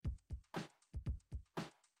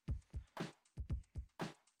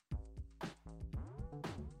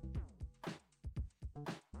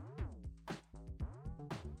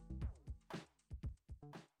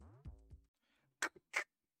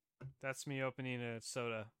That's me opening a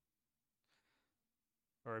soda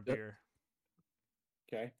or a Yep. beer.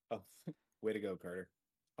 Okay. Oh, way to go, Carter.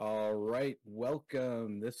 All right.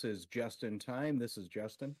 Welcome. This is Justin Time. This is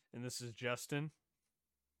Justin. And this is Justin.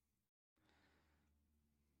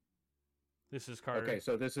 This is Okay, Carter.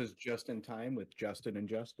 so this is Justin Time with Justin and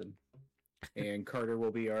Justin. And Carter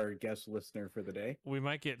will be our guest listener for the day. We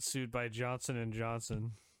might get sued by Johnson and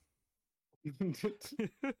Johnson.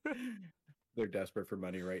 They're desperate for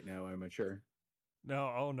money right now, I'm sure.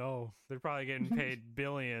 No, oh no. They're probably getting paid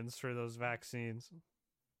billions for those vaccines.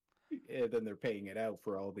 And then they're paying it out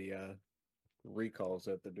for all the recalls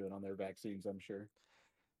that they're doing on their vaccines, I'm sure.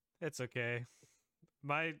 It's okay.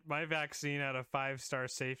 My vaccine had a 5-star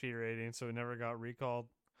safety rating, so it never got recalled.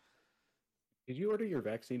 Did you order your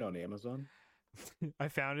vaccine on Amazon? I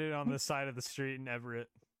found it on the side of the street in Everett.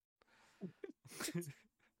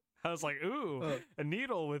 I was like, ooh, a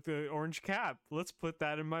needle with an orange cap. Let's put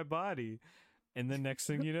that in my body. And then next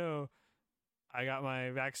thing you know, I got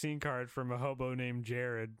my vaccine card from a hobo named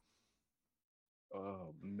Jared.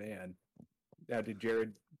 Oh, man. Now, did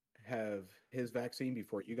Jared have his vaccine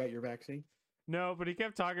before you got your vaccine? No, but he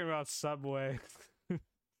kept talking about Subway.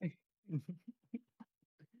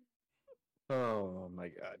 Oh, my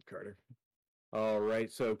God, Carter. All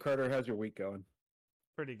right. So, Carter, how's your week going?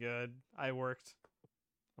 Pretty good. I worked.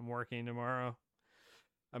 I'm working tomorrow.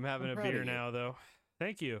 I'm having I'm a proud of beer you. now, though.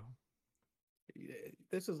 Thank you.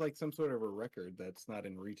 This is like some sort of a record that's not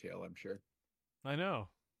in retail, I'm sure. I know.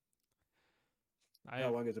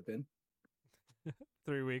 How long has it been?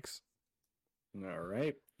 3 weeks. All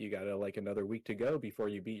right. You got like another week to go before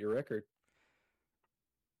you beat your record.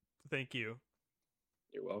 Thank you.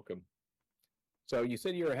 You're welcome. So you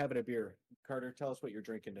said you were having a beer. Carter, tell us what you're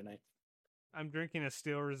drinking tonight. I'm drinking a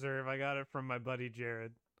Steel Reserve. I got it from my buddy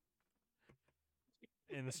Jared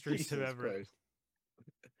in the streets of Everett.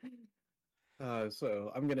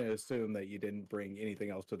 So I'm going to assume that you didn't bring anything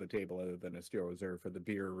else to the table other than a Steel Reserve for the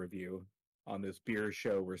beer review on this beer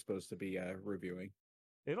show we're supposed to be reviewing.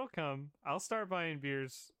 It'll come. I'll start buying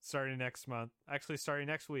beers starting next month. Actually, starting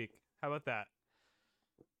next week. How about that?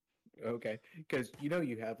 Okay. Because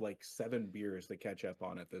you have like 7 beers to catch up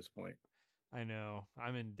on at this point. I know.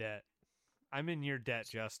 I'm in debt. I'm in your debt,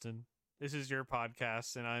 Justin. This is your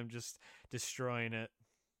podcast, and I'm just destroying it.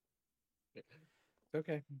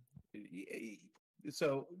 Okay.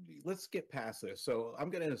 So let's get past this. So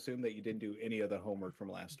I'm going to assume that you didn't do any of the homework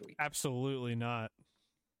from last week. Absolutely not.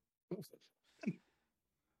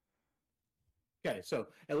 Okay, so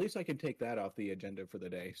at least I can take that off the agenda for the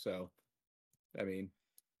day. So, I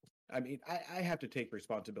have to take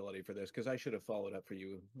responsibility for this because I should have followed up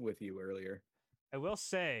with you earlier. I will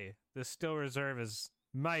say the Still Reserve is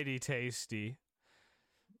mighty tasty,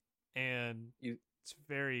 and it's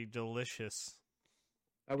very delicious.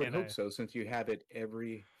 I would hope so, since you have it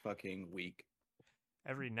every fucking week.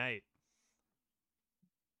 Every night.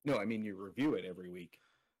 No, I mean you review it every week.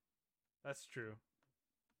 That's true.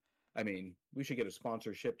 I mean, we should get a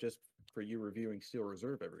sponsorship just for you reviewing Steel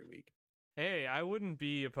Reserve every week. Hey, I wouldn't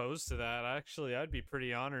be opposed to that. Actually, I'd be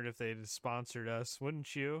pretty honored if they'd sponsored us,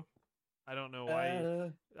 wouldn't you? I don't know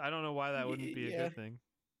why. I don't know why that wouldn't be a good thing.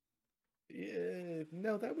 Yeah,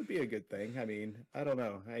 no, that would be a good thing. I mean, I don't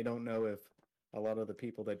know. I don't know if a lot of the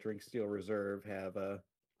people that drink Steel Reserve have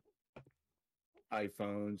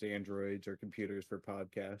iPhones, Androids, or computers for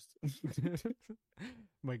podcasts.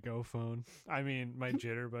 My Go phone. I mean, my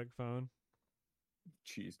Jitterbug phone.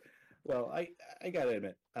 Jeez. Well, I gotta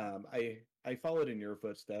admit, I followed in your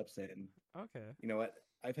footsteps, and okay, you know what?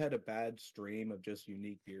 I've had a bad stream of just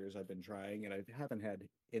unique beers I've been trying, and I haven't had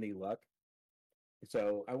any luck.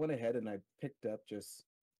 So I went ahead and I picked up just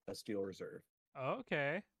a Steel Reserve.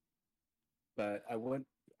 Okay. But I wanted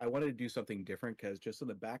to do something different because just in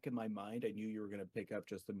the back of my mind, I knew you were going to pick up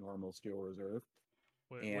just the normal Steel Reserve.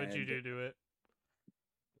 What'd you do to it?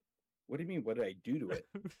 What do you mean? What did I do to it?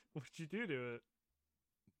 What'd you do to it?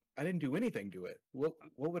 I didn't do anything to it. What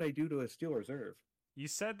would I do to a Steel Reserve? You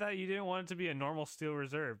said that you didn't want it to be a normal Steel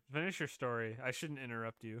Reserve. Finish your story. I shouldn't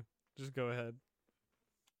interrupt you. Just go ahead.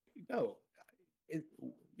 No.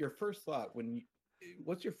 Your first thought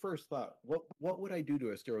what's your first thought? What would I do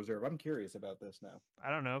to a Steel Reserve? I'm curious about this now. I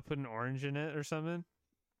don't know. Put an orange in it or something?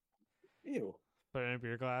 Ew. Put it in a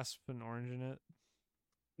beer glass, put an orange in it?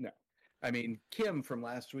 No. I mean, Kim from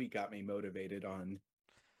last week got me motivated on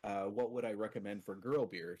what would I recommend for girl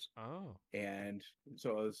beers. Oh. And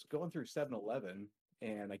so I was going through 7-Eleven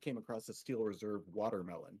and I came across a Steel Reserve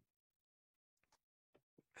watermelon.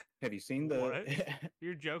 Have you seen the... What?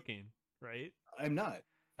 You're joking, right? I'm not.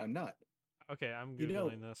 Okay, I'm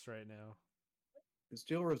Googling this right now. The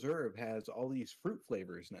Steel Reserve has all these fruit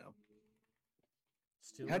flavors now.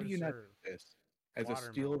 Steel How do you not Reserve know this as a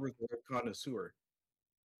Steel watermelon. Reserve connoisseur?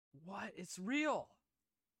 What? It's real.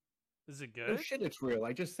 Is it No good? shit, it's real.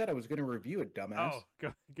 I just said I was going to review it, dumbass.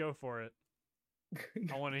 Oh, go for it.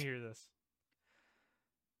 I want to hear this.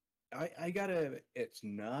 I gotta. It's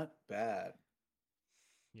not bad.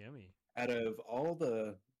 Yummy. Out of all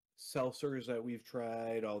the seltzers that we've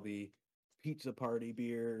tried, all the pizza party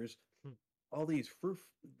beers, Hmm. all these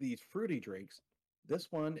fruity drinks,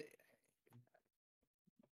 this one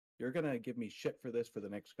you're gonna give me shit for this for the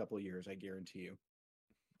next couple of years, I guarantee you.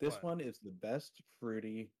 This What? one is the best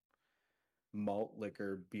fruity malt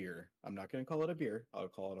liquor beer. I'm not gonna call it a beer. I'll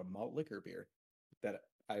call it a malt liquor beer that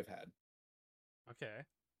I've had. Okay.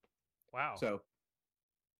 Wow. So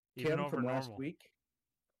Even Kim over from last normal. week.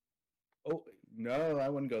 Oh no, I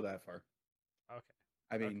wouldn't go that far. Okay.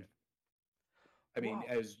 I mean, Okay. I mean, Wow.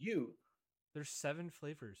 as you, There's 7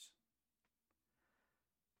 flavors.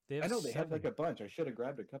 They I have know they had 7. like a bunch. I should have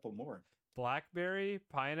grabbed a couple more. Blackberry,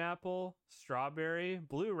 pineapple, strawberry,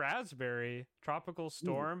 blue raspberry, tropical Ooh,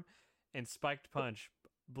 storm, and spiked punch.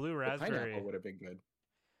 Blue the pineapple raspberry. would have been good.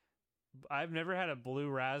 I've never had a blue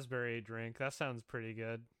raspberry drink. That sounds pretty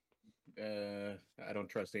good. I don't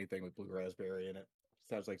trust anything with blue raspberry in it.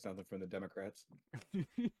 Sounds like something from the Democrats.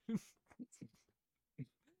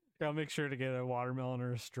 I'll make sure to get a watermelon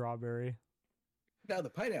or a strawberry. Now the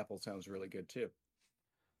pineapple sounds really good too.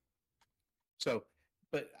 So,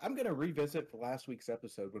 but I'm gonna revisit last week's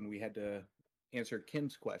episode when we had to answer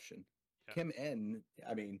Kim's question. Yeah. Kim N.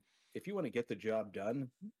 I mean, if you want to get the job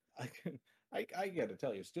done, I got to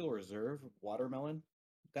tell you, Steel Reserve watermelon,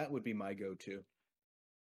 that would be my go-to.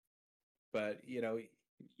 But you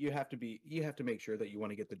have to make sure that you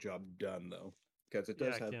want to get the job done though, because it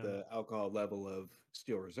does Yeah, have Kim. the alcohol level of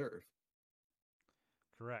Steel Reserve.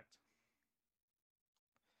 Correct.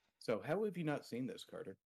 So how have you not seen this,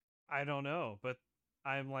 Carter? I don't know, but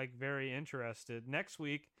I'm like very interested. Next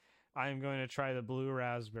week, I'm going to try the blue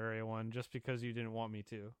raspberry one just because you didn't want me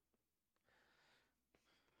to.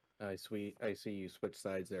 I see you switch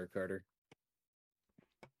sides there, Carter.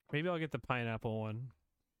 Maybe I'll get the pineapple one.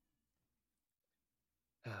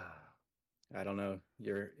 I don't know.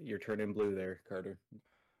 You're turning blue there, Carter.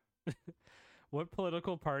 What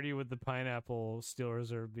political party would the pineapple Steel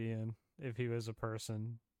Reserve be in if he was a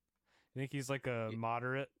person? You think he's like a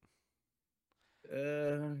moderate?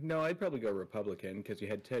 No, I'd probably go Republican because you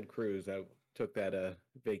had Ted Cruz that took that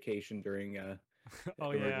vacation during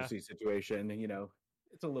Oh yeah. emergency situation.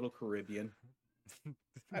 It's a little Caribbean.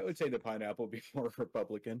 I would say the pineapple would be more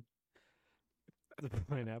Republican. The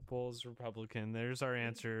pineapple's Republican. There's our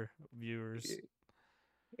answer, viewers.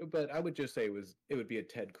 But I would just say it would be a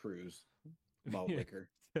Ted Cruz malt Yeah, liquor.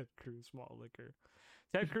 Ted Cruz malt liquor.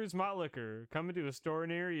 Ted Cruz malt liquor coming to a store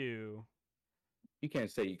near you. You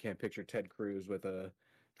can't say you can't picture Ted Cruz with a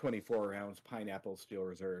 24-ounce pineapple Steel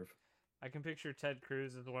Reserve. I can picture Ted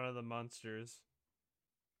Cruz as one of the monsters.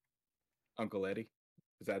 Uncle Eddie,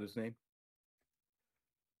 is that his name?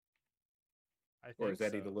 I think Or is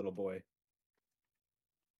Eddie so. the little boy?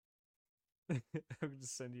 I'll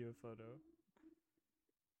just send you a photo.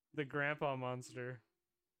 The grandpa monster.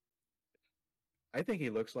 I think he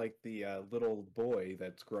looks like the little boy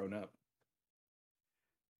that's grown up.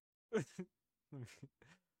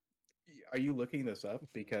 Are you looking this up?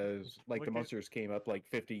 Because the monsters came up like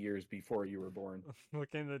 50 years before you were born. Look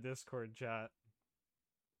in the Discord chat.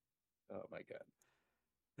 Oh my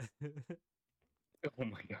god. Oh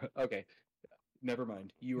my god. Okay. Never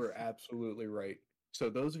mind. You are absolutely right. So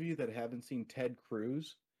those of you that haven't seen Ted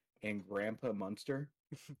Cruz and Grandpa Munster,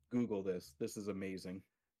 Google this. This is amazing.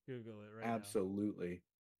 Google it right now. Absolutely.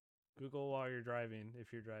 Google while you're driving,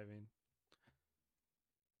 if you're driving.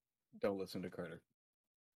 Don't listen to Carter.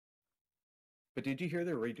 But did you hear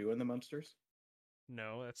they're redoing the Munsters?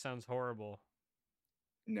 No, that sounds horrible.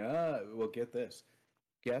 No, well, get this.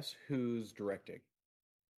 Guess who's directing?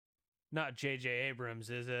 Not J.J. Abrams,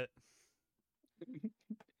 is it?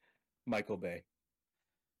 Michael Bay.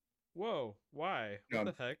 Whoa, why? What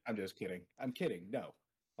the heck? I'm just kidding. I'm kidding. No.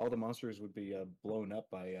 All the monsters would be blown up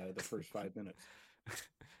by the first 5 minutes.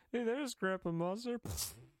 Hey, there's Grandpa Monster.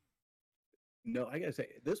 No, I gotta say,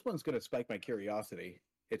 this one's gonna spike my curiosity.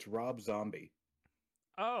 It's Rob Zombie.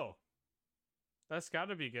 Oh, that's got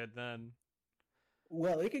to be good then.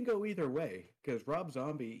 Well, it can go either way because Rob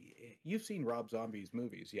Zombie. You've seen Rob Zombie's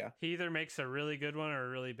movies, yeah? He either makes a really good one or a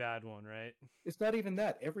really bad one, right? It's not even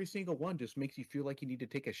that. Every single one just makes you feel like you need to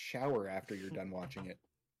take a shower after you're done watching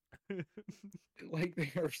it. Like,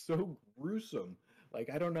 they are so gruesome. Like,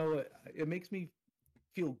 I don't know. It makes me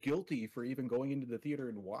feel guilty for even going into the theater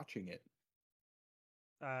and watching it.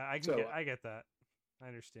 I get that. I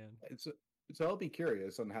understand. So I'll be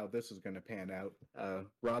curious on how this is going to pan out.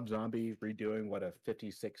 Rob Zombie redoing what a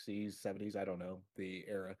 50s, 60s, 70s, I don't know, the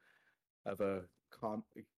era of a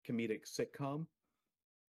comedic sitcom.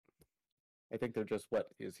 I think they're just what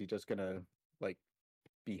is he just going to like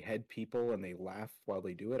behead people and they laugh while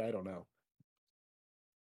they do it? I don't know.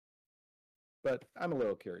 But I'm a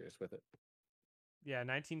little curious with it. Yeah,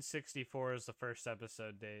 1964 is the first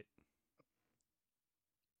episode date.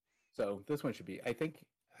 So this one should be, I think,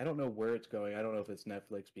 I don't know where it's going. I don't know if it's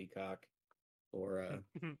Netflix, Peacock, or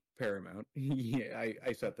Paramount. Yeah,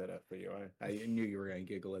 I set that up for you. I knew you were going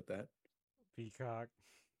to giggle at that. Peacock.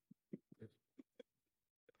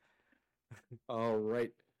 All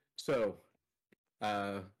right. So,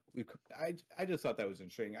 we I just thought that was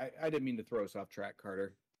interesting. I didn't mean to throw us off track,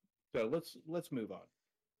 Carter. So let's move on.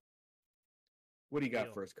 What do you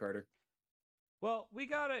got for us, Carter? Well, we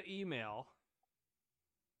got an email.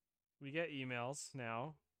 We get emails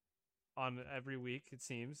now on every week, it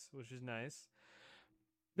seems, which is nice.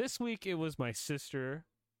 This week it was my sister,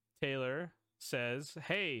 Taylor, says,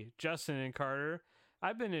 "Hey, Justin and Carter,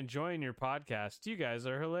 I've been enjoying your podcast. You guys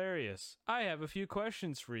are hilarious. I have a few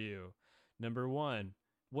questions for you. Number 1,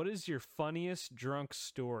 what is your funniest drunk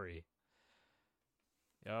story?"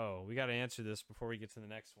 Oh, we got to answer this before we get to the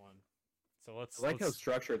next one. So I like how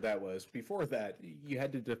structured that was. Before that, you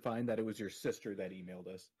had to define that it was your sister that emailed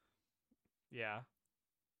us. Yeah.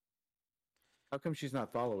 How come she's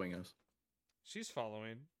not following us? She's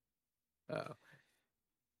following. Oh.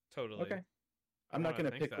 Totally. Okay. I'm not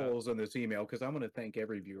going to pick holes in this email because I'm going to thank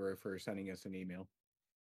every viewer for sending us an email.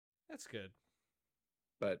 That's good.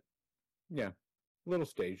 But, yeah, a little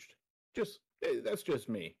staged. That's just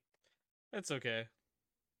me. That's okay.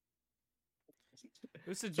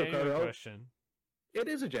 It's a genuine Carter, question. It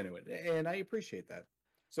is a genuine, and I appreciate that.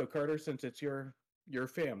 So, Carter, since it's your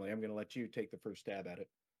family, I'm going to let you take the first stab at it.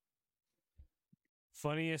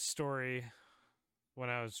 Funniest story when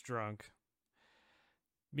I was drunk.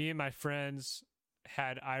 Me and my friends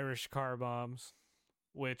had Irish car bombs,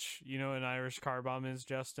 which, you know what an Irish car bomb is,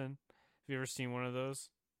 Justin? Have you ever seen one of those?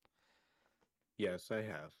 Yes, I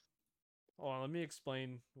have. Hold on, let me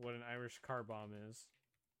explain what an Irish car bomb is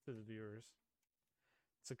to the viewers.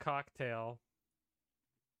 It's a cocktail.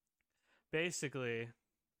 Basically,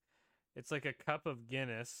 it's like a cup of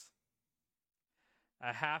Guinness,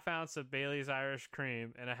 a half ounce of Bailey's Irish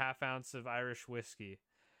cream, and a half ounce of Irish whiskey.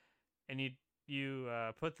 And you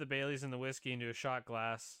put the Bailey's and the whiskey into a shot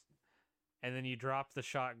glass, and then you drop the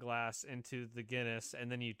shot glass into the Guinness,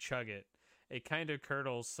 and then you chug it. It kind of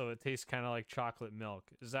curdles, so it tastes kind of like chocolate milk.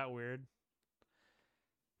 Is that weird?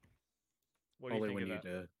 What do you think of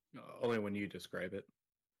that? Only when you describe it.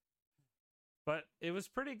 But it was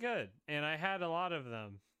pretty good, and I had a lot of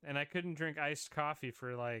them, and I couldn't drink iced coffee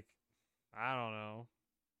for like, I don't know,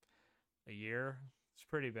 a year. It's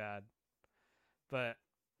pretty bad. But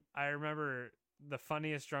I remember the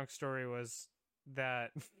funniest drunk story was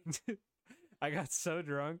that I got so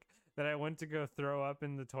drunk that I went to go throw up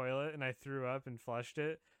in the toilet, and I threw up and flushed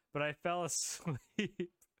it, but I fell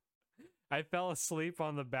asleep. I fell asleep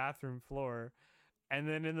on the bathroom floor. And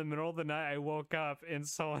then in the middle of the night, I woke up and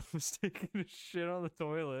someone was taking a shit on the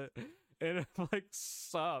toilet. And I'm like,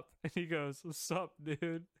 sup? And he goes, sup,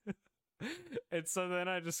 dude? And so then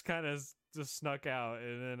I just kind of just snuck out.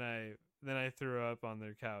 And then I threw up on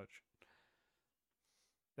their couch.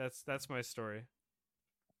 That's my story.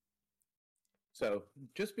 So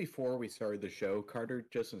just before we started the show, Carter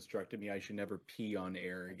just instructed me I should never pee on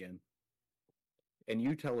air again. And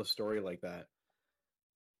you tell a story like that.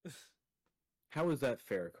 How is that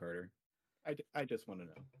fair, Carter? I just want to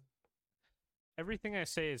know. Everything I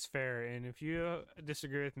say is fair, and if you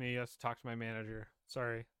disagree with me, you have to talk to my manager.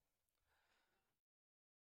 Sorry.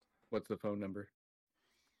 What's the phone number?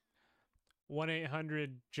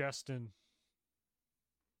 1-800-JUSTIN.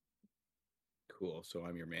 Cool, so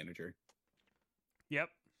I'm your manager. Yep.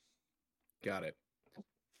 Got it.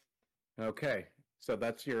 Okay, so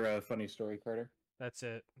that's your funny story, Carter? That's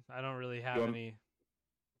it. I don't really have any...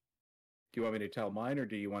 Do you want me to tell mine, or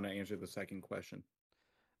do you want to answer the second question?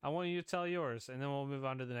 I want you to tell yours, and then we'll move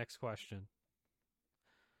on to the next question.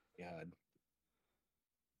 God.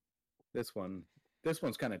 This one's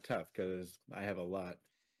kind of tough, because I have a lot.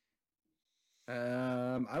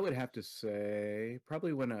 I would have to say,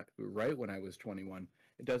 probably when I was 21.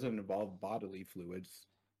 It doesn't involve bodily fluids.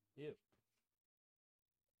 Ew.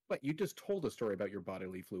 But you just told a story about your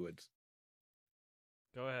bodily fluids.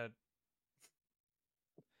 Go ahead.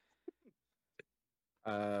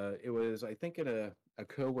 It was, I think, at a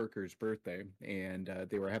coworker's birthday, and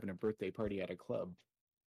they were having a birthday party at a club.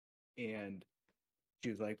 And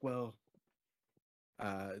she was like, well,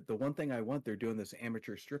 the one thing I want, they're doing this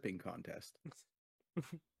amateur stripping contest.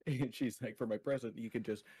 And she's like, for my present, you can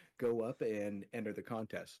just go up and enter the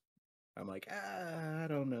contest. I'm like, I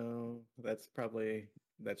don't know. That's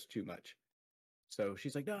too much. So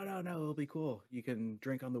she's like, no, no, no, it'll be cool. You can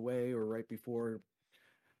drink on the way or right before.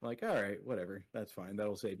 I'm like, all right, whatever. That's fine.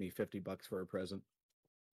 That'll save me $50 for a present.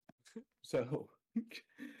 So,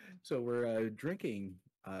 so we're drinking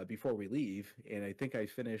before we leave, and I think I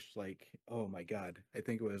finished like, oh my God, I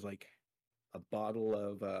think it was like a bottle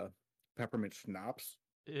of peppermint schnapps,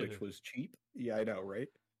 Ew. which was cheap. Yeah, I know, right?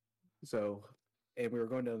 So, and we were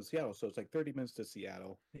going down to Seattle, so it's like 30 minutes to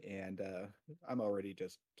Seattle, and I'm already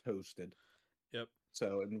just toasted. Yep.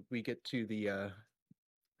 So, and we get to the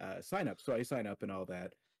sign up. So I sign up and all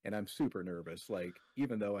that, and I'm super nervous. Like,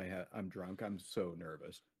 even though I'm drunk, I'm so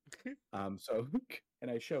nervous. So,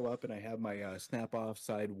 and I show up and I have my snap off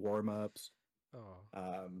side warm ups.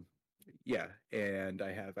 Oh. Yeah, and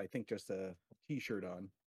I think just a t-shirt on,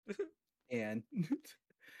 and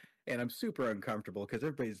and I'm super uncomfortable because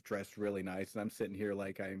everybody's dressed really nice, and I'm sitting here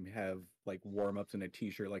like I have like warm ups in a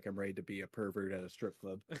t-shirt, like I'm ready to be a pervert at a strip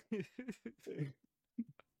club.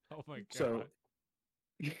 Oh my So,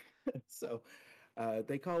 god. so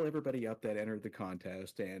they call everybody up that entered the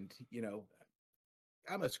contest, and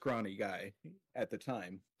I'm a scrawny guy at the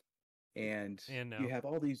time, and And you now. have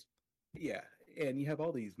all these, yeah, and you have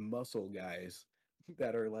all these muscle guys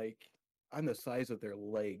that are like I'm the size of their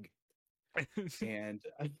leg, and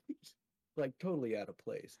I'm like totally out of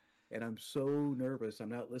place. And I'm so nervous. I'm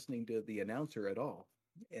not listening to the announcer at all,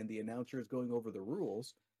 and the announcer is going over the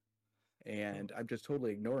rules, and I'm just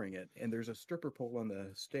totally ignoring it. And there's a stripper pole on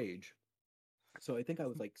the stage, so I think I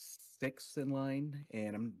was like sixth in line,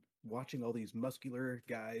 and I'm watching all these muscular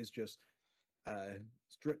guys just uh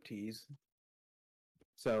strip tease.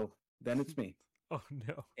 So then it's me, Oh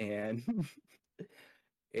no. and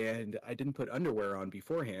and I didn't put underwear on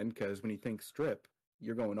beforehand because when you think strip,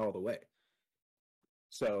 you're going all the way.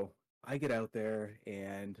 So I get out there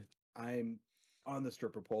and I'm on the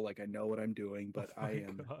stripper pole like I know what I'm doing, Oh but I my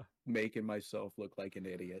am god. making myself look like an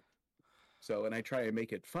idiot. So, and I try and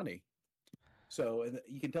make it funny. So, and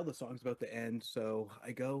you can tell the song's about to end. So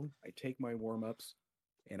I go, I take my warm ups,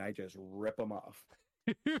 and I just rip them off.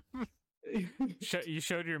 You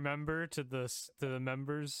showed your member to the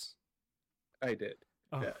members. I did.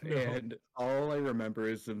 Oh Yeah. no. And all I remember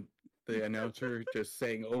is the announcer just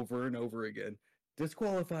saying over and over again,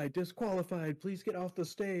 disqualified, disqualified, please get off the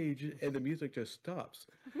stage. And the music just stops.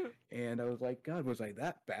 And I was like, God, was I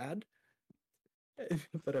that bad?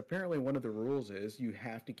 But apparently, one of the rules is you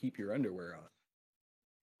have to keep your underwear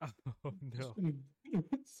Oh no. on.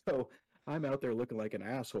 So I'm out there looking like an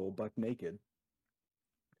asshole, buck naked.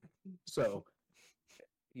 So,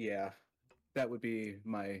 yeah, that would be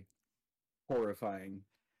my horrifying,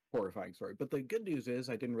 horrifying story. But the good news is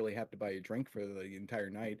I didn't really have to buy a drink for the entire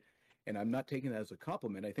night, and I'm not taking that as a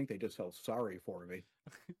compliment. I think they just felt sorry for me.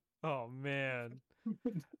 Oh man.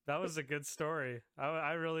 That was a good story.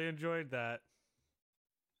 I really enjoyed that.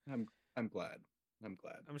 I'm glad. I'm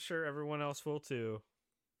glad. I'm sure everyone else will too.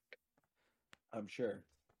 I'm sure.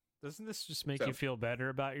 Doesn't this just make So, you feel better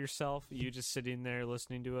about yourself? You just sitting there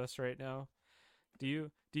listening to us right now? Do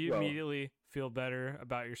you well, immediately feel better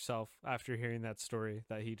about yourself after hearing that story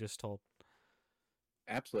that he just told?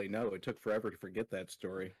 absolutely no. It took forever to forget that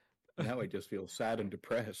story. Now I just feel sad and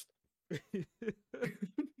depressed.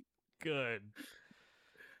 Good.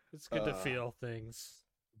 It's good to Uh, feel things.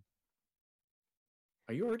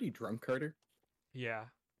 are you already drunk, Carter? Yeah.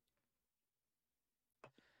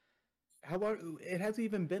 How long? It hasn't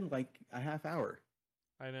even been like a half hour.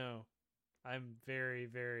 I know. I'm very,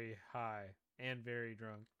 very high and very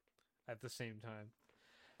drunk at the same time.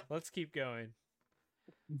 Let's keep going.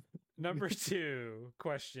 Number 2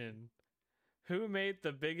 question. Who made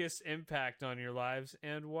the biggest impact on your lives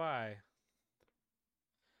and why?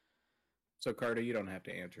 So, Carter, you don't have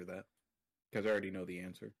to answer that because I already know the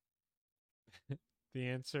answer. The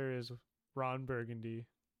answer is Ron Burgundy.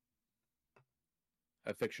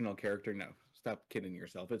 A fictional character? No. Stop kidding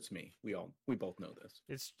yourself. It's me. We both know this.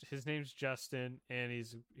 It's his name's Justin, and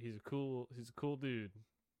he's a cool dude.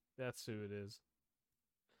 That's who it is.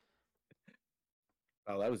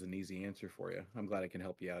 Oh, that was an easy answer for you. I'm glad I can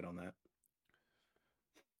help you out on that.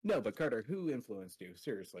 No, but Carter, who influenced you?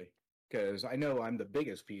 Seriously. Because I know I'm the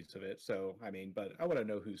biggest piece of it. So, I mean, but I want to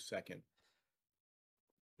know who's second.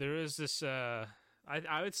 There is this.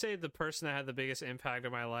 I would say the person that had the biggest impact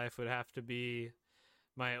on my life would have to be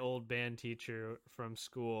my old band teacher from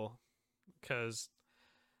school, because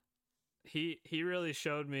he really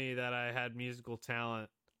showed me that I had musical talent,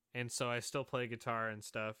 and so I still play guitar and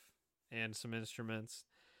stuff. and some instruments.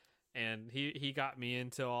 And he got me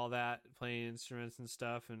into all that, playing instruments and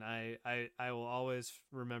stuff. And I will always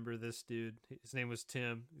remember this dude. His name was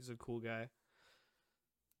Tim. He's a cool guy.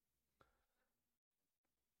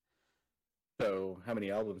 So, how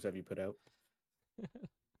many albums have you put out?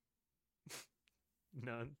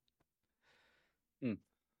 None. Hmm.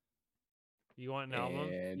 You want an album?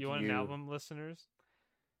 And You want an album, listeners?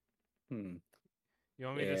 Hmm. You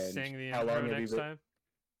want me to And sing the how intro long have you next been- time?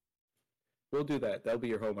 We'll do that. That'll be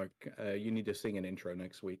your homework. You need to sing an intro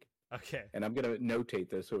next week. Okay. And I'm going to notate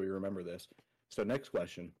this so we remember this. So, next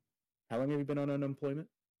question. How long have you been on unemployment?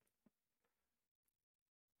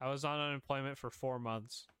 I was on unemployment for 4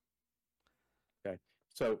 months.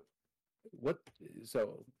 So,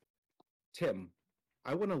 Tim,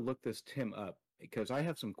 I want to look this Tim up because I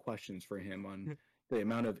have some questions for him on the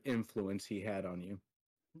amount of influence he had on you.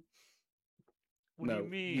 What do you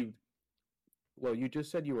mean? You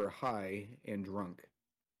just said you were high and drunk.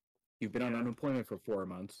 You've been on Yeah. unemployment for 4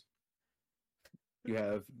 months. You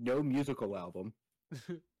have no musical album.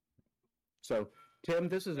 So, Tim,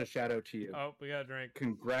 this is a shout out to you. Oh, we got to drink.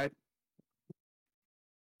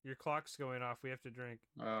 Your clock's going off. We have to drink.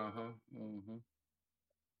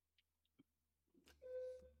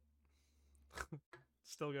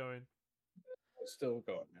 Still going. It's still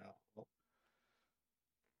going now.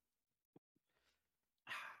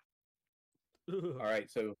 All right,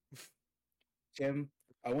 so Tim,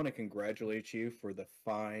 I want to congratulate you for the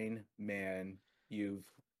fine man you've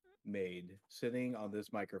made sitting on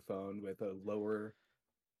this microphone with a lower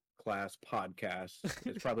class podcast.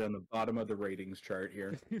 It's probably on the bottom of the ratings chart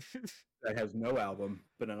here. That has no album,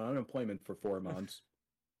 but on unemployment for 4 months,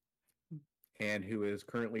 and who is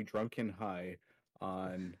currently drunk and high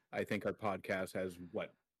on, I think our podcast has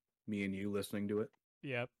what, me and you listening to it?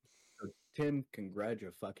 Yep. So, Tim,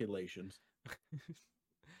 congratulations.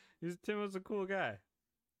 Tim was a cool guy.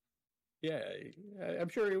 Yeah, I'm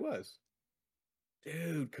sure he was.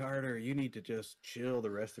 Dude, Carter, you need to just chill the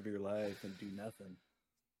rest of your life and do nothing.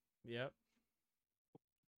 Yep.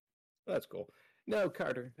 That's cool. No,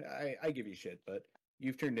 Carter, I give you shit, but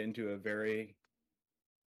you've turned into a very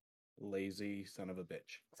lazy son of a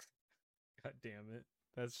bitch. God damn it.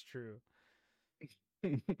 That's true.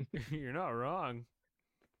 You're not wrong.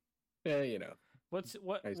 Yeah, you know. What I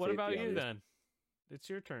what state about the you obvious. then? It's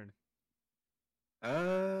your turn.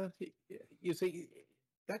 You see,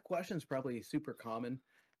 that question's probably super common.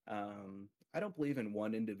 I don't believe in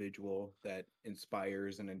one individual that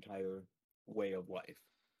inspires an entire way of life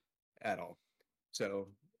at all. So,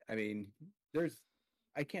 I mean,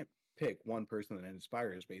 I can't pick one person that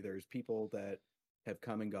inspires me. There's people that have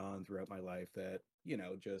come and gone throughout my life that,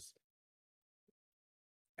 just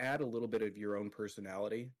add a little bit of your own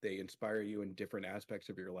personality. They inspire you in different aspects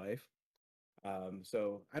of your life.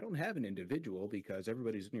 So I don't have an individual because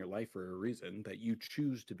everybody's in your life for a reason that you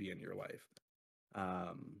choose to be in your life.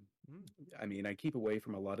 I mean, I keep away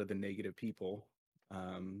from a lot of the negative people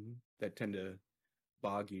that tend to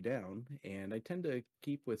bog you down, and I tend to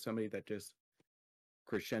keep with somebody that just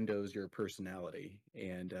crescendos your personality.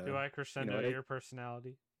 And Do I crescendo what, your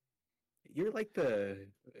personality? we're like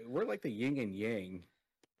the yin and yang.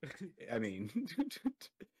 I mean,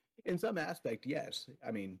 in some aspect, yes. I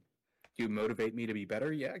mean, do you motivate me to be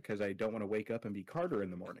better? Yeah, because I don't want to wake up and be Carter in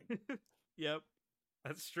the morning. Yep.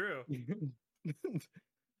 That's true.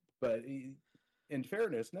 But in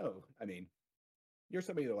fairness, no. I mean, you're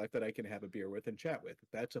somebody in life that I can have a beer with and chat with.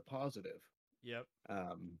 That's a positive. Yep.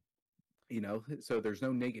 So there's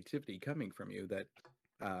no negativity coming from you that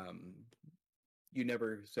you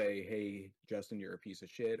never say, hey, Justin, you're a piece of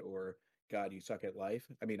shit, or God, you suck at life.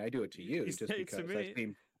 I mean, I do it to you You just say it to because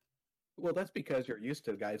me. well, that's because you're used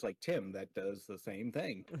to guys like Tim that does the same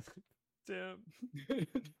thing. Tim,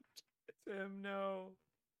 no.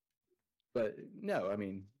 But no, I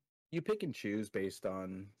mean, you pick and choose based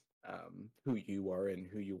on who you are and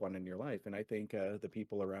who you want in your life. And I think the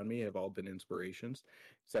people around me have all been inspirations,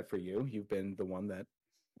 except for you. You've been the one that,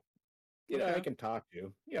 I Okay. can talk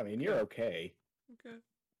to. Yeah, I mean, you're okay. Okay.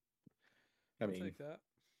 I I'll mean, take that.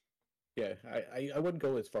 yeah, I wouldn't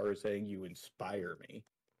go as far as saying you inspire me.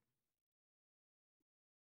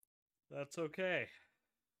 That's okay.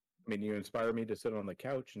 I mean, you inspire me to sit on the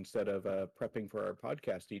couch instead of prepping for our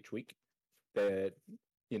podcast each week. That,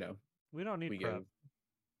 We don't need we prep. go,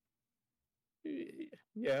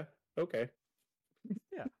 yeah, okay.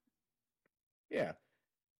 Yeah. Yeah.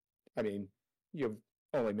 I mean, you've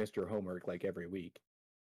only missed your homework like every week.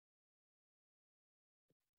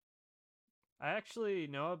 I actually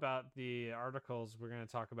know about the articles we're going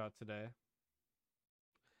to talk about today.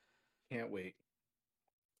 Can't wait.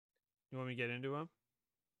 You want me to get into them?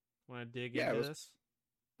 Want to dig Yeah, into this?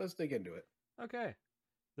 let's dig into it. Okay.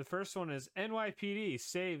 The first one is NYPD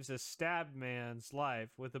saves a stabbed man's life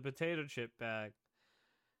with a potato chip bag.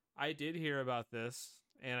 I did hear about this,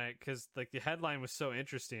 and because like the headline was so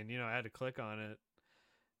interesting, I had to click on it,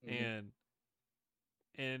 Mm-hmm.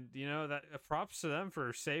 and that props to them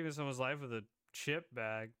for saving someone's life with a chip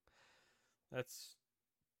bag. That's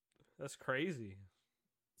that's crazy.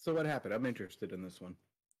 So what happened? I'm interested in this one.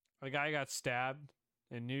 A guy got stabbed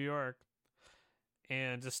in New York,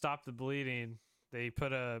 and to stop the bleeding, they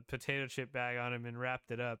put a potato chip bag on him and wrapped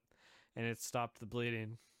it up, and it stopped the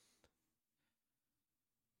bleeding.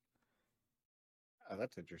 Oh,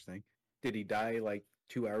 that's interesting. Did he die like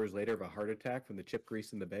 2 hours later of a heart attack from the chip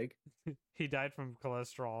grease in the bag? He died from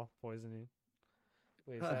cholesterol poisoning.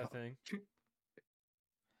 Wait, is that a Oh, thing?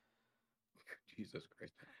 Jesus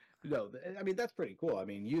Christ. No, I mean, that's pretty cool. I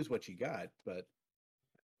mean, use what you got, but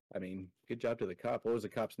I mean, good job to the cop. What was the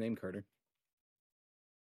cop's name, Carter?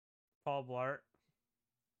 Paul Blart.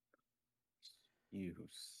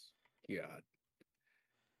 Use. God.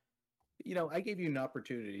 I gave you an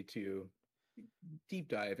opportunity to deep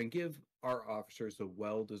dive and give our officers the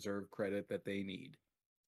well-deserved credit that they need,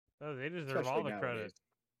 Oh, they deserve all especially the credit. nowadays.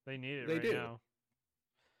 They need it They right do. now.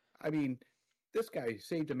 I mean, this guy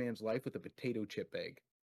saved a man's life with a potato chip bag.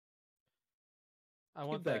 I Give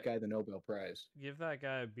want that that. guy the Nobel Prize, Give that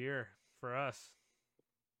guy a beer for us.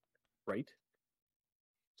 right?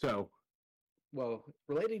 So, well,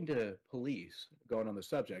 relating to police, going on the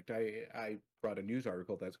subject, I brought a news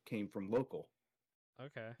article that came from local,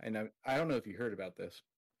 Okay. and I don't know if you heard about this.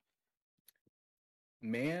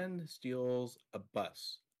 Man steals a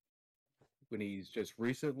bus when he's just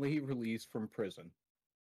recently released from prison.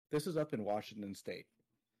 This is up in Washington State.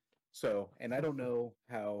 So, and I don't know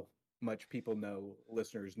how much people know,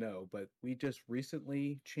 listeners know, but we just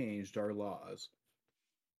recently changed our laws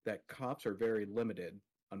that cops are very limited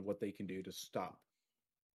on what they can do to stop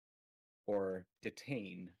or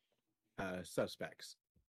detain suspects.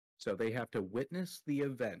 So they have to witness the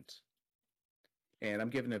event. And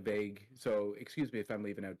I'm giving a vague, so excuse me if I'm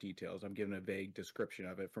leaving out details. I'm giving a vague description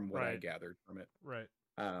of it from what I Right. gathered from it. Right.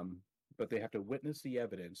 But they have to witness the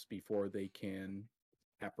evidence before they can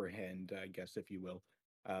apprehend, I guess, if you will,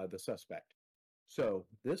 the suspect. So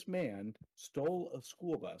this man stole a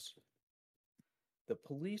school bus. The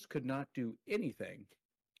police could not do anything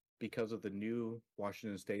because of the new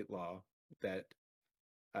Washington State law that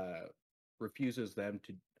uh, refuses them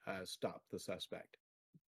to stop the suspect.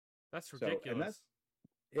 That's So, and ridiculous.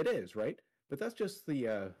 it is right, but that's just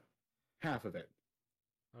the half of it.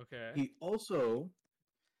 Okay. He also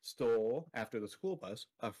stole after the school bus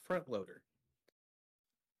a front loader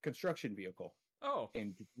construction vehicle Oh.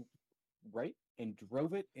 and and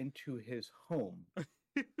drove it into his home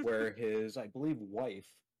where his, I believe, wife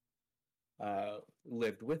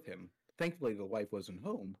lived with him. Thankfully, the wife wasn't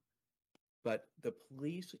home, but the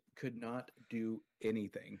police could not do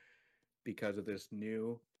anything because of this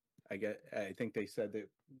new. I think they said that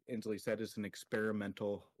Inslee said it's an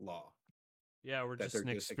experimental law. Yeah, we're That just they're an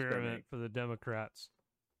just experimenting. experiment for the Democrats.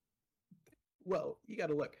 Well, you got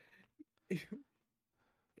to look.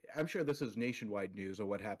 I'm sure this is nationwide news of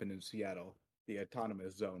what happened in Seattle, the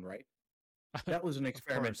autonomous zone, right? That was an Of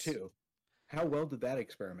experiment course. too. How well did that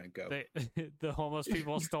experiment go? The homeless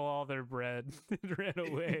people stole all their bread and ran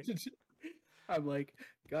away. I'm like,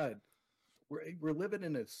 God, we're living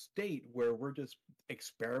in a state where we're just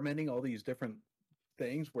experimenting all these different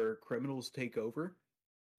things where criminals take over.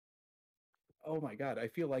 Oh my God, I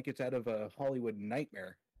feel like it's out of a Hollywood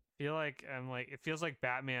nightmare. It feels like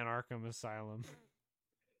Batman Arkham Asylum.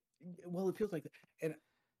 Well, it feels like that. And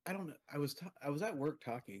I don't know. I was at work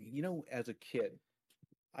talking. As a kid,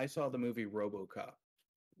 I saw the movie RoboCop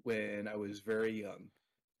when I was very young,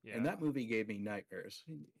 and Yeah. that movie gave me nightmares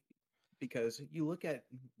because you look at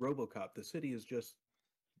RoboCop, the city is just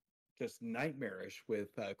nightmarish with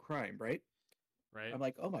crime, right? Right. I'm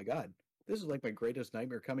like, oh my God, this is like my greatest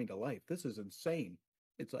nightmare coming to life. This is insane.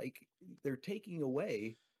 It's like they're taking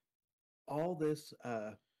away all this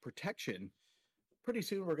protection. Pretty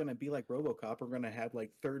soon we're going to be like RoboCop. We're going to have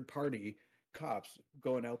like third party cops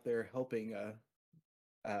going out there helping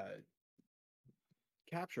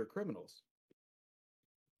capture criminals.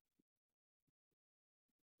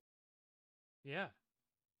 Yeah.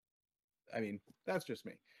 I mean, that's just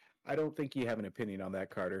me. I don't think you have an opinion on that,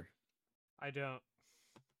 Carter. I don't.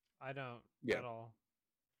 I don't Yeah. at all.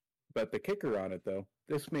 But the kicker on it, though,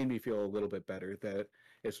 this made me feel a little bit better that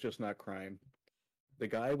it's just not crime. The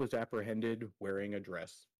guy was apprehended wearing a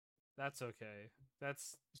dress. That's okay.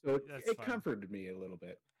 That's So that's it fine. comforted me a little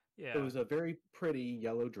bit. Yeah. It was a very pretty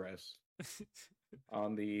yellow dress.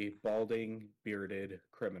 on the balding, bearded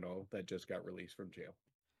criminal that just got released from jail.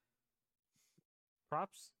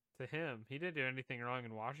 Props to him. He didn't do anything wrong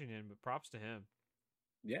in Washington, but props to him.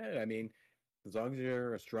 Yeah, I mean, as long as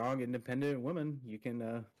you're a strong, independent woman, you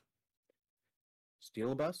can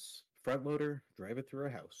steal a bus, front loader, drive it through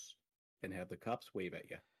a house, and have the cops wave at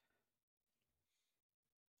you.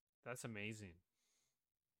 That's amazing.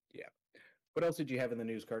 Yeah. What else did you have in the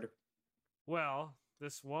news, Carter? Well,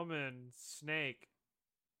 this woman snake.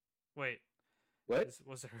 Wait, What? this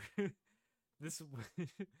was her. This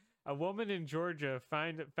a woman in Georgia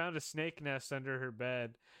found a snake nest under her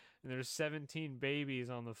bed, and there's 17 babies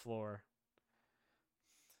on the floor.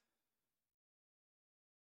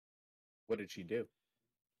 What did she do?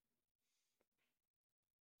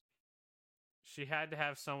 She had to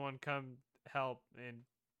have someone come help and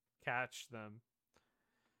catch them.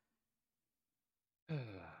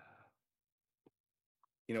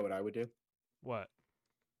 You know what I would do? What?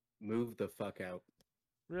 Move the fuck out.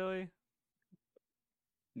 Really?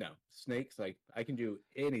 No, snakes, like, I can do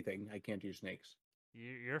anything. I can't do snakes.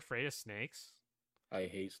 You're afraid of snakes? I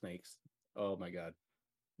hate snakes. Oh my god.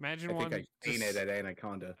 Imagine I one. think I fainted at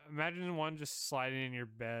Anaconda. Imagine one just sliding in your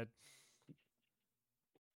bed.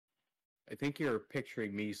 I think you're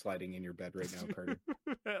picturing me sliding in your bed right now, Carter.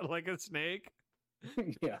 Like a snake?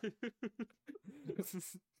 Yeah.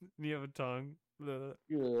 You have a tongue.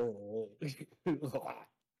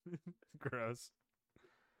 Gross.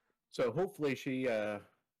 So hopefully she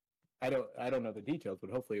I don't know the details, but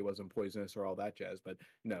hopefully it wasn't poisonous or all that jazz. But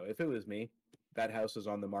no, if it was me, that house is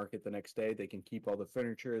on the market the next day. They can keep all the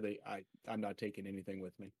furniture. I'm not taking anything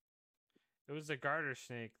with me. It was a garter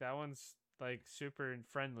snake. That one's like super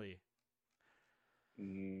friendly.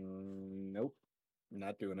 Nope.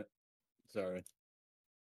 Not doing it. Sorry.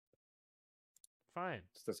 Fine.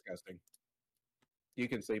 It's disgusting. You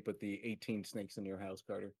can sleep with the 18 snakes in your house,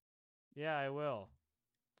 Carter. Yeah, I will.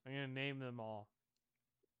 I'm gonna name them all.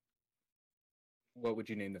 What would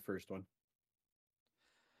you name the first one?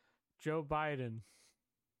 Joe Biden.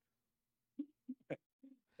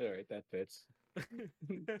 All right, that fits.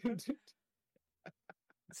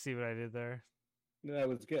 See what I did there? That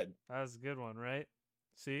was good. That was a good one, right?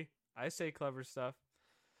 See? I say clever stuff.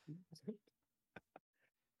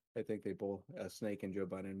 I think they both, Snake and Joe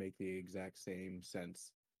Biden, make the exact same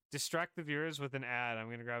sense. Distract the viewers with an ad. I'm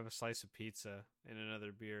gonna grab a slice of pizza and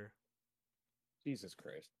another beer. Jesus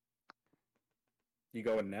Christ. You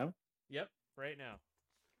going now? Yep, right now.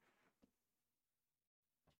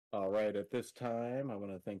 All right, at this time, I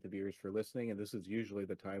want to thank the viewers for listening, and this is usually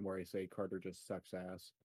the time where I say Carter just sucks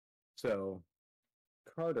ass. So,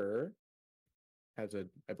 Carter has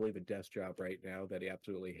I believe, a desk job right now that he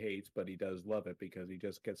absolutely hates, but he does love it because he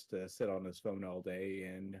just gets to sit on his phone all day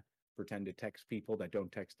and pretend to text people that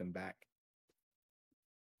don't text him back.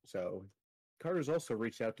 So, Carter's also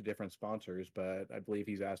reached out to different sponsors, but I believe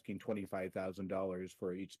he's asking $25,000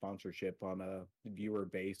 for each sponsorship on a viewer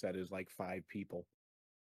base that is like 5 people.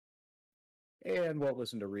 And won't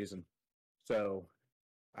listen to reason. So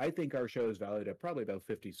I think our show is valued at probably about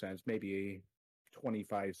 50 cents, maybe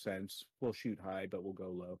 25 cents. We'll shoot high, but we'll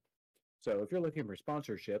go low. So if you're looking for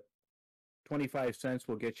sponsorship, 25 cents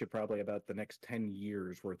will get you probably about the next 10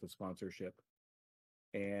 years worth of sponsorship.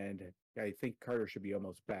 And I think Carter should be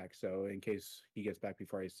almost back. So in case he gets back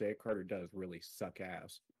before I say it, Carter does really suck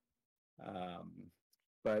ass.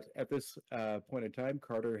 But at this point in time,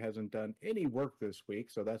 Carter hasn't done any work this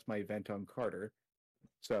week, so that's my vent on Carter.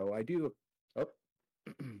 So I do. Oh,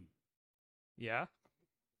 Yeah?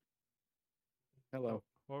 hello.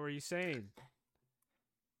 What were you saying?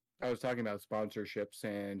 I was talking about sponsorships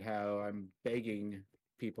and how I'm begging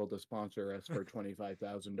people to sponsor us for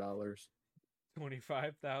 $25,000.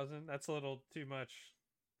 25,000? That's a little too much.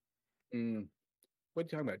 What are you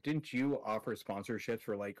talking about? Didn't you offer sponsorships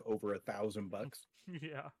for like over $1,000?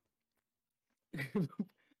 Yeah.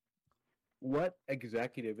 What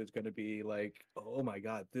executive is going to be like, oh my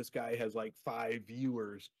God, this guy has like 5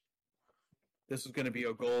 viewers. This is going to be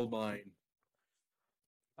a gold mine.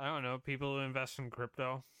 I don't know. People who invest in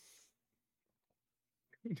crypto.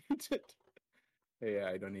 Yeah,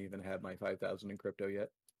 I don't even have my 5,000 in crypto yet.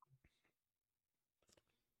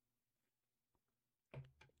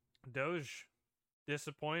 Doge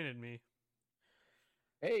disappointed me.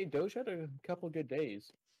 Hey, Doge had a couple good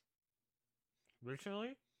days.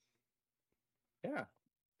 Recently? Yeah.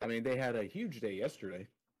 I mean, they had a huge day yesterday.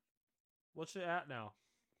 What's it at now?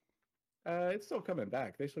 It's still coming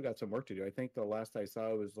back. They still got some work to do. I think the last I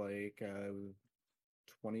saw was like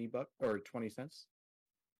 $20 or 20 cents.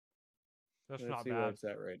 That's Let's not see where bad. it's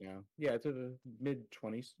at right now. Yeah, it's in the mid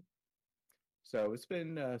 20s. So it's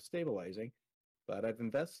been stabilizing, but I've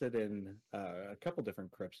invested in a couple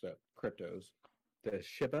different cryptos. The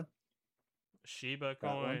Shiba that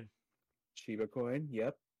one, coin. Shiba coin,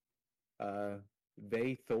 yep. Uh,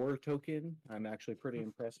 Vey Thor token, I'm actually pretty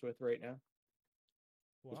impressed with right now.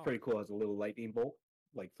 It's Wow, pretty cool. It has a little lightning bolt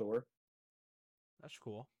like Thor. that's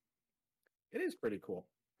cool. It is pretty cool.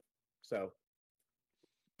 So,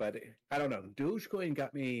 but I don't know. Dogecoin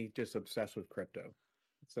got me just obsessed with crypto.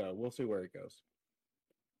 So we'll see where it goes.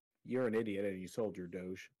 You're an idiot and you sold your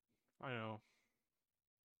Doge. I know.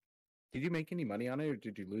 Did you make any money on it or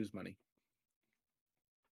did you lose money?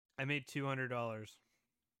 I made $200.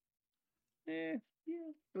 Yeah.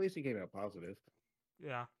 At least it came out positive.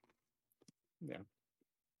 Yeah, Yeah.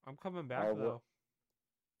 I'm coming back Oh, though.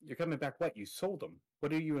 you're coming back. What? You sold them.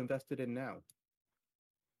 What are you invested in now?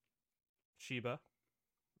 Shiba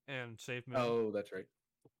and Safe Moon. Oh, that's right.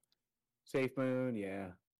 Safe Moon, yeah.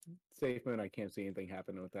 Safe Moon, I can't see anything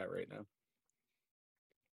happening with that right now.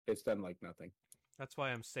 It's done like nothing. That's why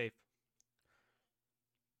I'm safe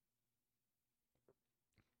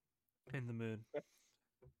in the moon.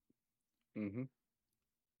 Mm-hmm.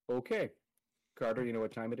 Okay. Carter, you know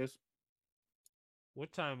what time it is?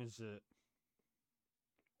 What time is it?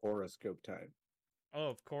 Horoscope time. Oh,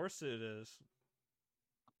 of course it is.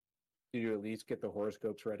 Did you at least get the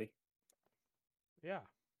horoscopes ready? Yeah.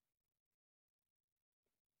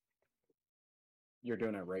 You're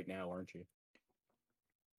doing it right now, aren't you?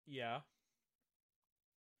 Yeah.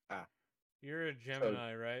 Ah. You're a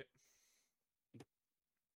Gemini, right?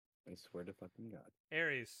 I swear to fucking God.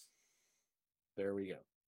 Aries. There we go.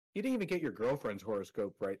 You didn't even get your girlfriend's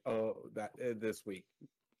horoscope right. Oh, that this week.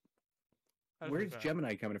 Where's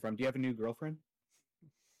Gemini coming from? Do you have a new girlfriend?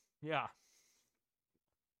 Yeah.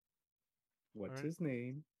 What's his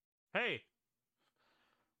name? Hey.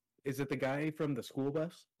 Is it the guy from the school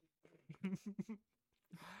bus?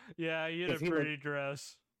 Yeah, he had a pretty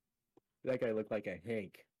dress. That guy looked like a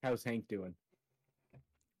Hank. How's Hank doing?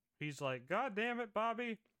 He's like, God damn it,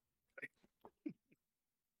 Bobby.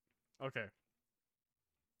 Okay.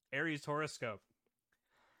 Aries horoscope.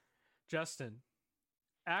 Justin,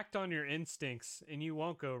 act on your instincts and you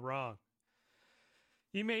won't go wrong.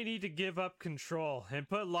 You may need to give up control and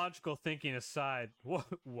put logical thinking aside.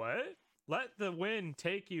 What? Let the wind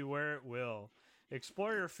take you where it will.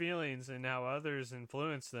 Explore your feelings and how others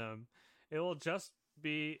influence them. It will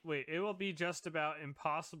be just about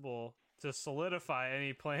impossible to solidify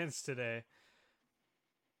any plans today.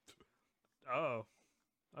 Oh.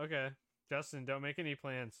 Okay. Justin, don't make any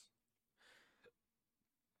plans.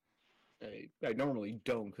 I normally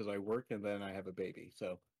don't because I work and then I have a baby,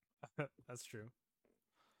 so. That's true.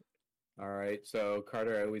 All right, so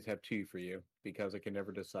Carter, I always have two for you because I can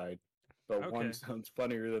never decide, but one sounds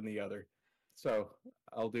funnier than the other. So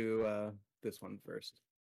I'll do this one first.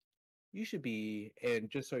 You should be, and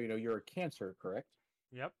just so you know, you're a Cancer, correct?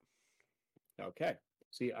 Yep. Okay.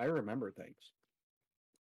 See, I remember things.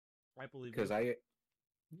 I believe because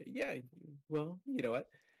yeah, well, you know what?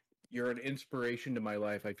 You're an inspiration to my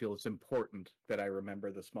life. I feel it's important that I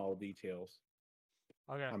remember the small details.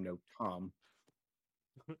 Okay. I'm no Tom.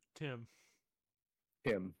 Tim.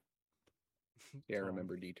 Yeah, I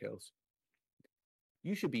remember details.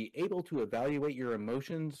 You should be able to evaluate your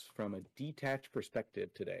emotions from a detached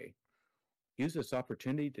perspective today. Use this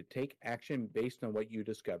opportunity to take action based on what you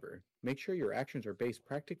discover. Make sure your actions are based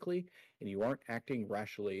practically and you aren't acting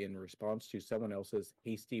rashly in response to someone else's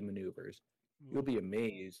hasty maneuvers. You'll be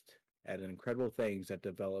amazed at incredible things that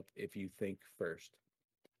develop if you think first.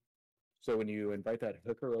 So when you invite that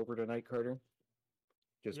hooker over tonight, Carter,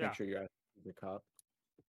 just make sure you ask the cop.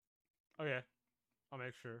 Okay. I'll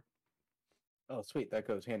make sure. Oh, sweet. That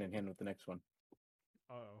goes hand in hand with the next one.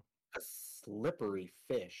 Uh-oh. A slippery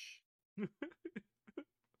fish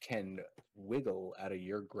can wiggle out of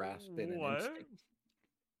your grasp in an instant.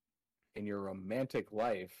 In your romantic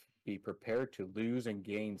life, be prepared to lose and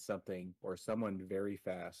gain something or someone very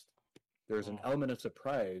fast. There's an element of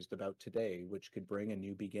surprise about today which could bring a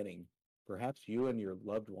new beginning. Perhaps you and your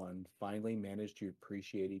loved one finally managed to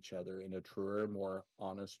appreciate each other in a truer, more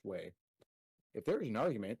honest way. If there is an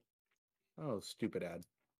argument, oh, stupid ad.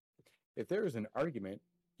 If there is an argument,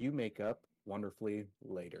 you make up wonderfully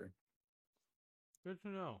later. Good to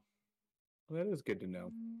know. Well, that is good to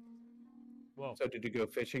know. Whoa. So did you go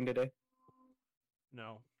fishing today?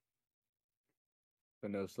 No. So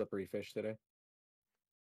no slippery fish today?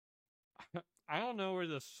 I don't know where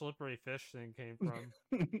the slippery fish thing came from.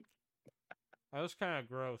 That was kind of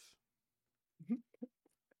gross.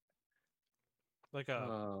 Like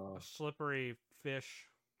a slippery fish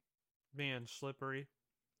being slippery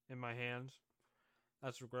in my hands.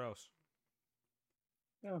 That's gross.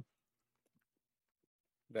 Oh.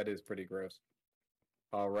 That is pretty gross.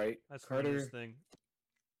 All right, That's the neatest Carter, thing.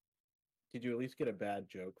 did you at least get a bad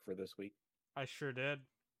joke for this week? I sure did.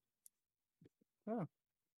 Oh,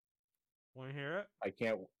 Want to hear it? I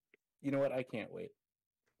can't. You know what? I can't wait.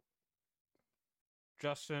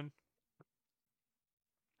 Justin,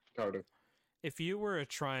 Carter. if you were a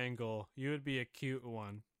triangle, you would be a cute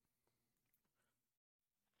one.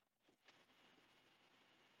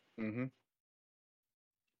 Mm-hmm.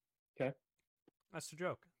 Okay. That's the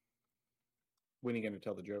joke. When are you going to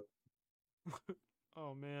tell the joke?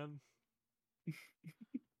 Oh, man.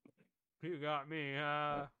 You got me.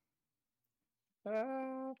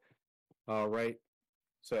 All right.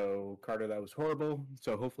 So, Carter, that was horrible.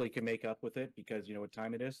 So, hopefully, you can make up with it because you know what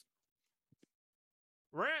time it is?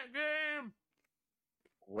 Rant game!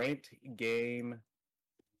 Rant game.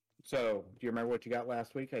 So, do you remember what you got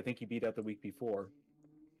last week? I think you beat out the week before.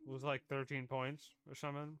 It was like 13 points or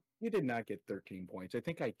something. You did not get 13 points. I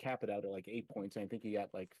think I cap it out at like 8 points. And I think you got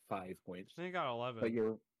like 5 points. I think I got 11. But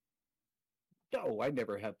you're. No, I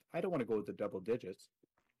never have. I don't want to go with the double digits.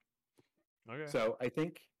 Okay. So I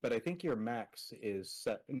think your max is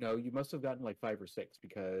set. No, you must have gotten like 5 or 6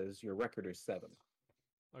 because your record is 7.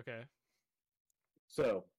 Okay.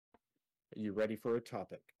 So, are you ready for a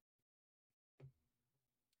topic?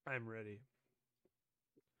 I'm ready.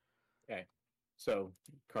 Okay. So,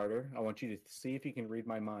 Carter, I want you to see if you can read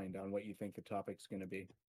my mind on what you think the topic's going to be.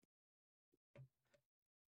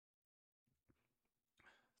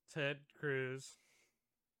 Ted Cruz.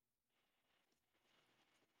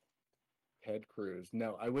 Ted Cruz.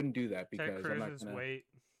 No, I wouldn't do that because Ted I'm not Cruz's gonna. weight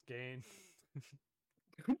gain.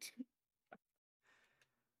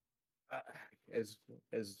 as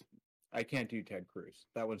I can't do Ted Cruz.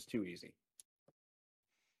 That one's too easy.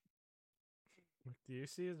 Do you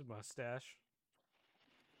see his mustache?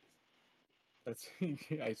 That's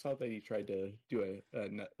I saw that he tried to do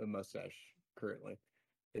a mustache currently.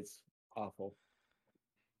 It's awful.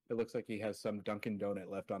 It looks like he has some Dunkin'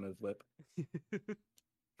 Donut left on his lip.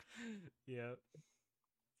 Yeah.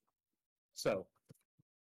 So,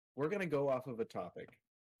 we're going to go off of a topic.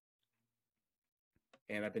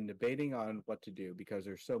 And I've been debating on what to do because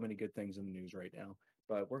there's so many good things in the news right now.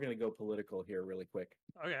 But we're going to go political here really quick.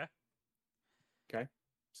 Okay. Okay.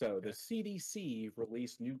 So the CDC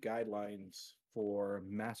released new guidelines for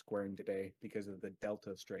mask wearing today because of the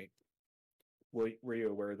Delta strain. Were you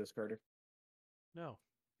aware of this, Carter? No.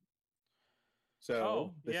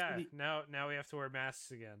 So yeah. Now we have to wear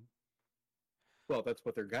masks again. Well, that's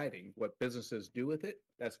what they're guiding. What businesses do with it,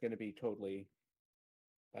 that's going to be totally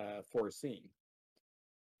foreseen.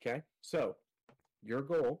 Okay. So your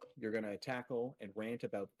goal, you're going to tackle and rant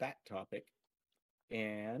about that topic.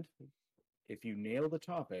 And if you nail the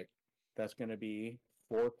topic, that's going to be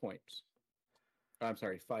 4 points. I'm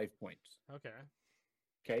sorry, 5 points. Okay.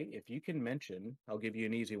 Okay. If you can mention, I'll give you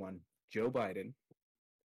an easy one, Joe Biden,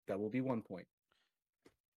 that will be 1 point.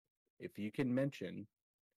 If you can mention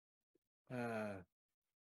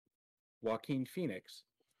Joaquin Phoenix,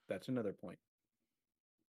 that's another point.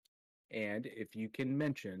 And if you can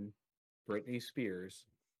mention Britney Spears,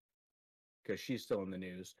 because she's still in the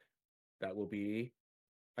news, that will be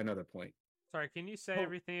another point. Sorry, can you say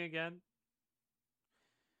everything again?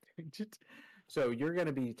 So you're going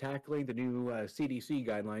to be tackling the new CDC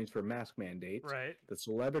guidelines for mask mandates. Right. The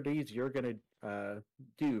celebrities you're going to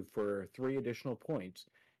do for 3 additional points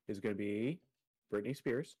is going to be Britney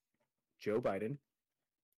Spears, Joe Biden,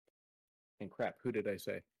 and crap, who did I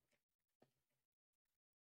say?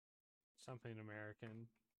 Something American.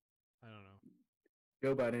 I don't know.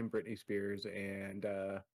 Joe Biden, Britney Spears, and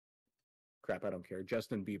crap, I don't care.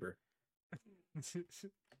 Justin Bieber.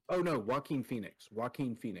 Oh no, Joaquin Phoenix.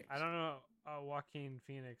 Joaquin Phoenix. I don't know Joaquin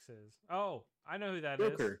Phoenix is. Oh, I know who that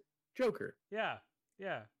Joker. is. Joker. Yeah.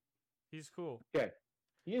 He's cool. Yeah,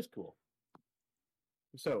 he is cool.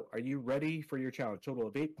 So, are you ready for your challenge? Total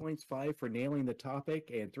of 8 points, 5 for nailing the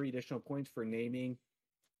topic, and 3 additional points for naming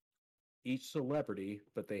each celebrity,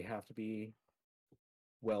 but they have to be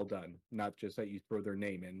well done, not just that you throw their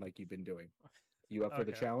name in like you've been doing. You up for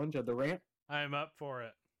the challenge of the rant? I'm up for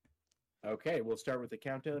it. Okay, we'll start with the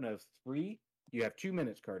countdown of 3. You have 2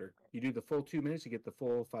 minutes, Carter. You do the full 2 minutes, you get the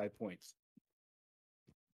full 5 points.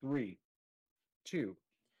 3, 2,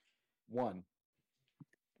 1.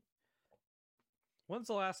 When's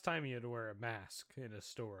the last time you had to wear a mask in a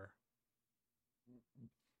store?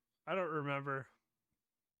 I don't remember.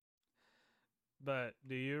 But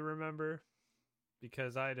do you remember?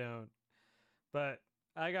 Because I don't. But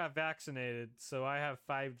I got vaccinated, so I have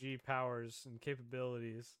 5G powers and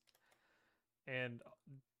capabilities. And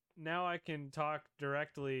now I can talk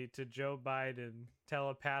directly to Joe Biden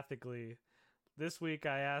telepathically this week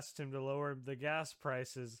I asked him to lower the gas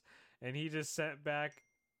prices, and he just sent back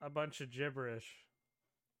a bunch of gibberish.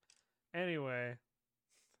 Anyway,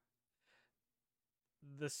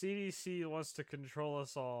 the CDC wants to control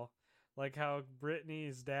us all, like how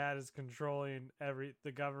Britney's dad is controlling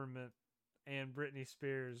the government and Britney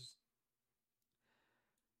Spears.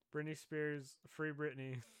 Britney Spears, free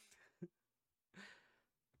Britney.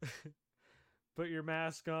 Put your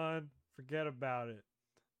mask on, forget about it.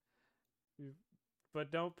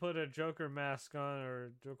 But don't put a Joker mask on,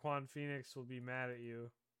 or Joaquin Phoenix will be mad at you.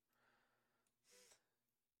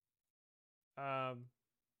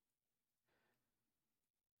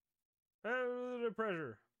 The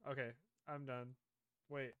pressure. Okay, I'm done.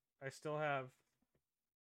 Wait, I still have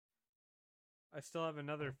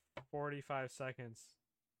another 45 seconds.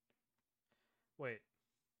 Wait,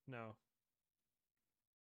 no.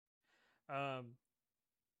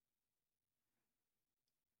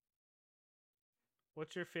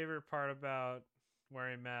 What's your favorite part about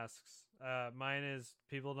wearing masks? Mine is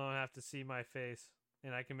people don't have to see my face,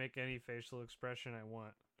 and I can make any facial expression I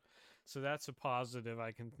want. So that's a positive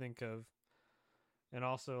I can think of. And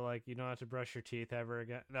also, like, you don't have to brush your teeth ever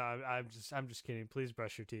again. No, I'm just kidding. Please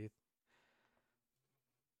brush your teeth.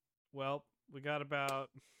 Well, we got about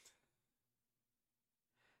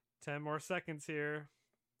 10 more seconds here.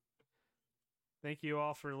 Thank you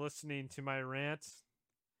all for listening to my rant.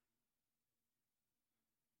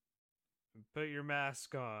 Put your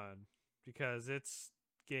mask on, because it's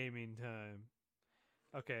gaming time.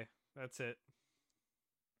 Okay, that's it.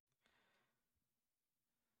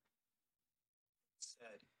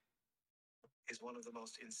 Said is one of the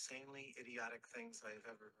most insanely idiotic things I have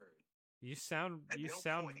ever heard. You sound At you no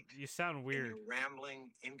sound point you sound In weird. your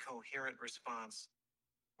rambling, incoherent response,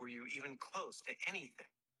 were you even close to anything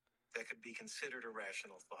that could be considered a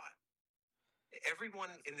rational thought? Everyone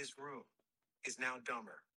in this room is now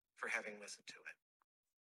dumber for having listened to it.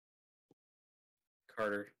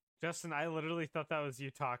 Carter, Justin, I literally thought that was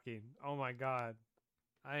you talking. Oh my god.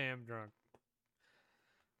 I am drunk.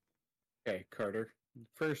 okay, Carter.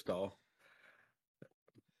 First off,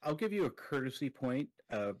 I'll give you a courtesy point.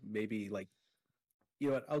 Maybe like, you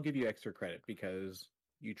know what? I'll give you extra credit because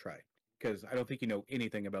you tried. Because I don't think you know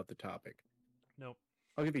anything about the topic. Nope.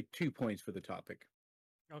 I'll give you 2 points for the topic.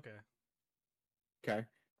 Okay. Okay,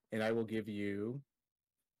 and I will give you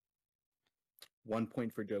 1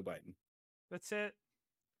 point for Joe Biden. That's it.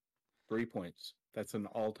 3 points. That's an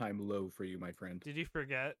all-time low for you, my friend. Did you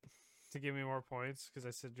forget to give me more points? Because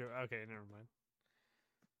I said Joe. Okay, never mind.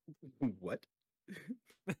 What?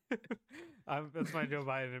 That's my Joe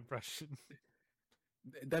Biden impression.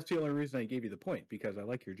 That's the only reason I gave you the point, because I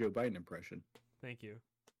like your Joe Biden impression. Thank you.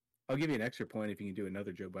 I'll give you an extra point if you can do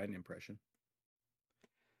another Joe Biden impression.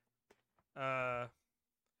 Hello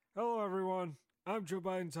everyone. I'm Joe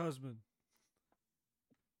Biden's husband.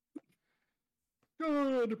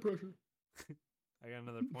 Under pressure. I got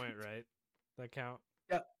another point, right? That count?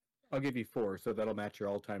 Yeah. I'll give you 4, so that'll match your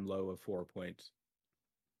all-time low of 4 points.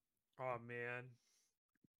 Oh man.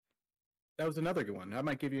 That was another good one. I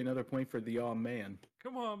might give you another point for the man.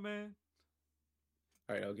 Come on, man.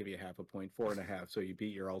 All right, I'll give you half a point, 4.5. So you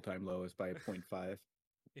beat your all-time lowest by a 0.5.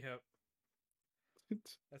 Yep.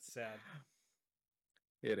 That's sad.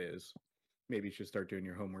 It is. Maybe you should start doing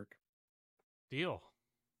your homework. Deal.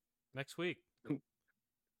 Next week. Okay.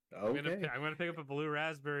 I'm gonna pick up a blue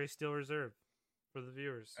raspberry Steel Reserve for the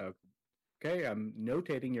viewers. Okay, I'm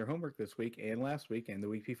notating your homework this week and last week and the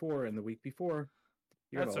week before and the week before.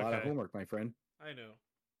 You have That's a lot of okay. homework, my friend. I know.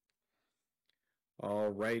 All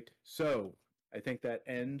right. So I think that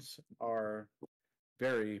ends our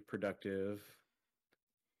very productive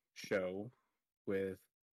show with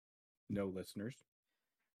no listeners.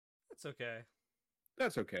 That's okay.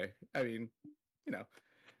 That's okay. I mean, you know,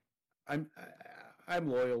 I'm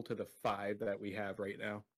loyal to the 5 that we have right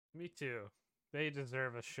now. Me too. They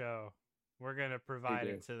deserve a show. We're gonna provide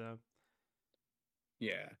it to them.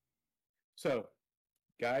 Yeah. So,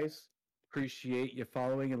 guys, appreciate you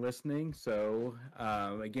following and listening. So,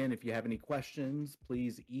 again, if you have any questions,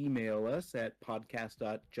 please email us at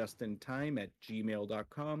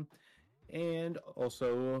podcast.justintime@gmail.com. And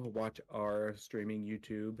also watch our streaming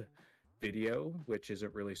YouTube video, which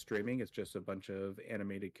isn't really streaming. It's just a bunch of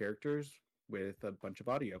animated characters with a bunch of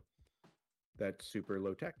audio. That's super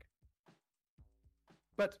low tech.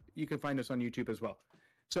 But you can find us on YouTube as well.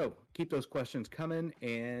 So keep those questions coming.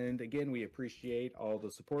 And again, we appreciate all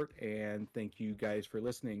the support and thank you guys for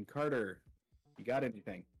listening. Carter, you got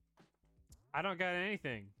anything? I don't got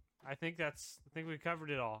anything. I think we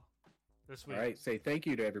covered it all this week. All right. Say thank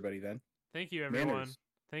you to everybody then. Thank you, everyone. Manners.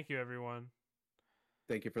 Thank you, everyone.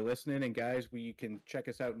 Thank you for listening. And guys, you can check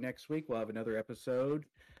us out next week. We'll have another episode.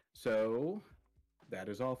 So that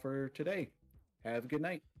is all for today. Have a good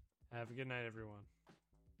night. Have a good night, everyone.